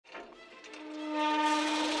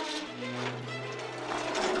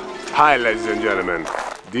Hi ladies and gentlemen,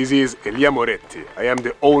 this is Elia Moretti. I am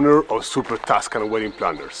the owner of Super Tuscany Wedding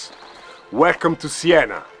Planners. Welcome to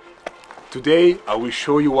Siena. Today I will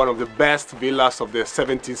show you one of the best villas of the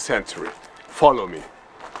 17th century. Follow me.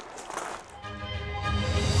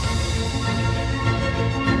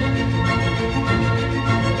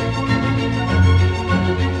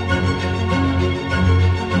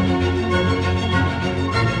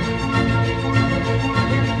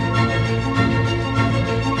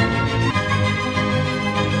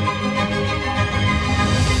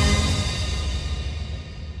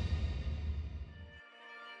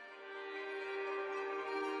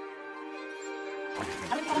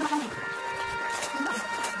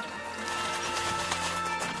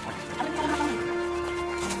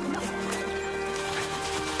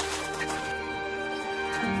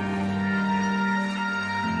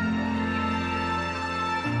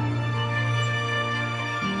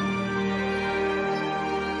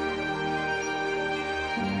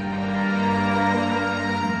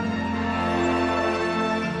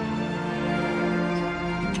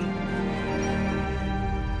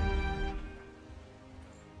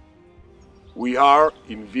 We are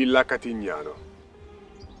in Villa Catignano.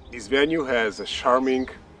 This venue has a charming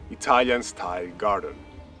Italian-style garden,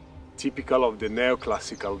 typical of the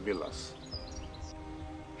neoclassical villas.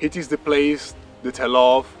 It is the place that I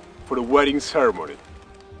love for the wedding ceremony,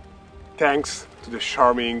 thanks to the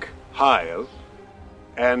charming aisle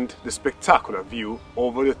and the spectacular view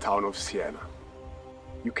over the town of Siena.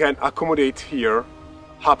 You can accommodate here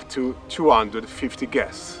up to 250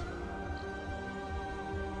 guests.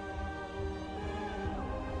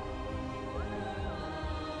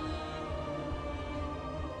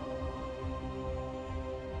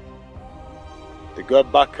 The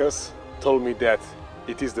god Bacchus told me that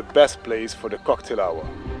it is the best place for the cocktail hour.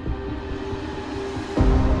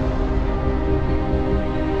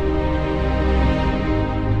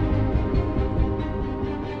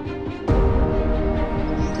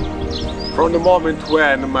 From the moment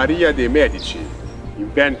when Maria de' Medici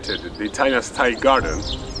invented the Italian-style garden,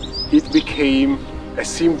 it became a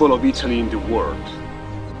symbol of Italy in the world.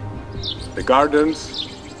 The gardens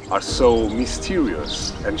are so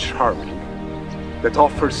mysterious and charming that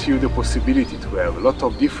offers you the possibility to have a lot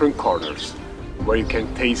of different corners where you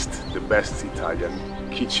can taste the best Italian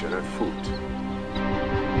kitchen and food.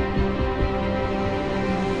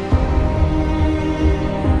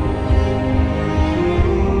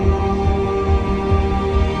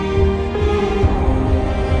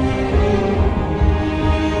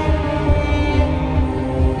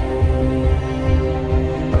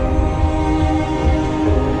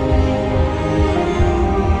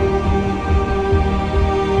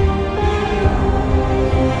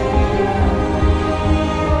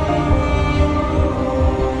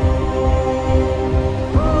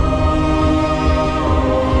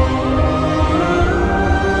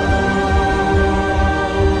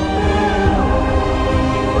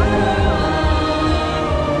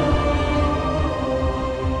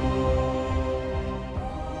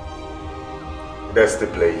 That's the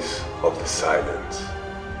place of the silence.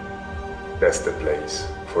 That's the place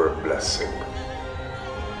for a blessing.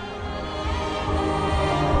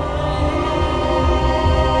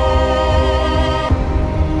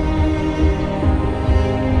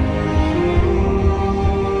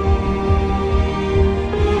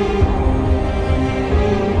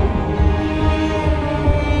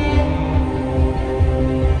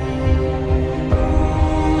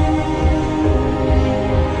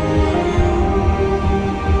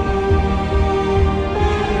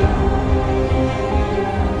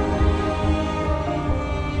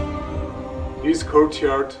 This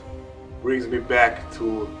courtyard brings me back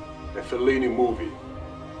to a Fellini movie.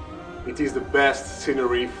 It is the best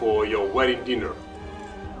scenery for your wedding dinner.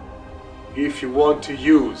 If you want to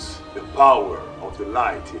use the power of the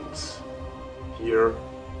lightings, here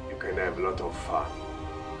you can have a lot of fun.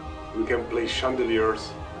 You can play chandeliers,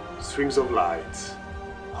 strings of lights,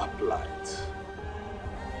 uplights.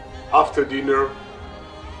 After dinner,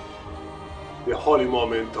 the holy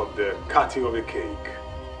moment of the cutting of the cake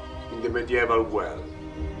in the medieval well.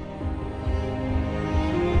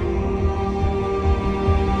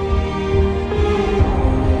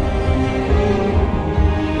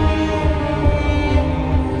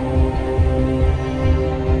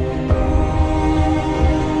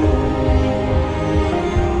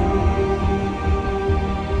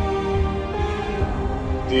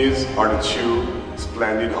 These are the two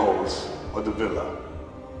splendid halls of the villa.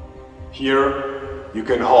 Here you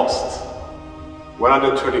can host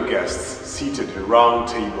 120 guests seated at round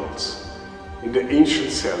tables. In the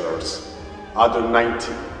ancient cellars, other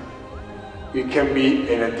 90. It can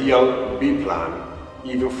be an ideal B-plan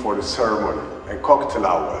even for the ceremony and cocktail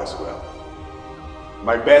hour as well.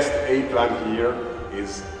 My best A-plan here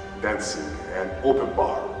is dancing and open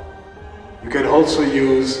bar. You can also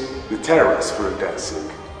use the terrace for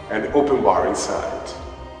dancing and open bar inside.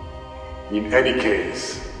 In any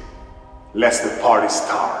case, let the party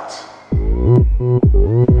start.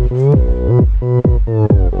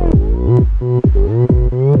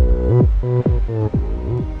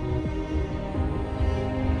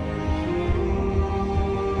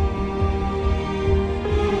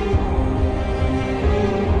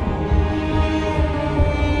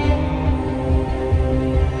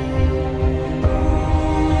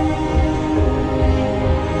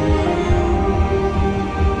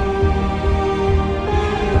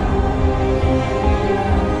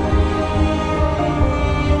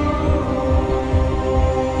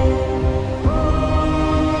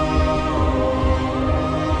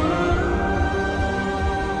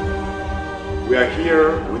 We are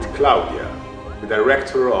here with Claudia, the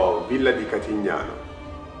director of Villa di Catignano.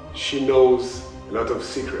 She knows a lot of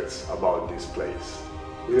secrets about this place,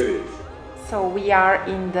 isn't it? So we are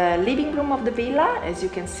in the living room of the villa. As you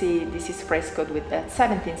can see, this is frescoed with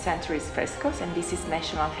 17th century frescoes, and this is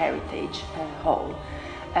National Heritage Hall.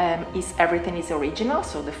 Everything is original,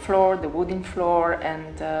 so the floor, the wooden floor,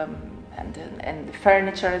 and the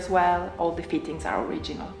furniture as well, all the fittings are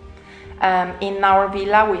original. In our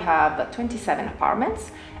villa we have 27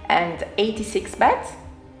 apartments and 86 beds,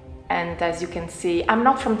 and as you can see, I'm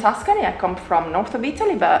not from Tuscany, I come from north of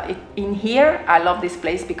Italy, but in here I love this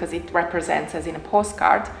place because it represents, as in a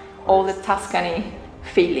postcard, all the Tuscany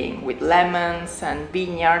feeling with lemons and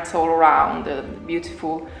vineyards all around the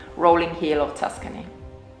beautiful rolling hill of Tuscany.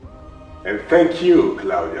 And thank you,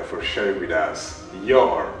 Claudia, for sharing with us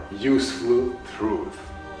your useful truth.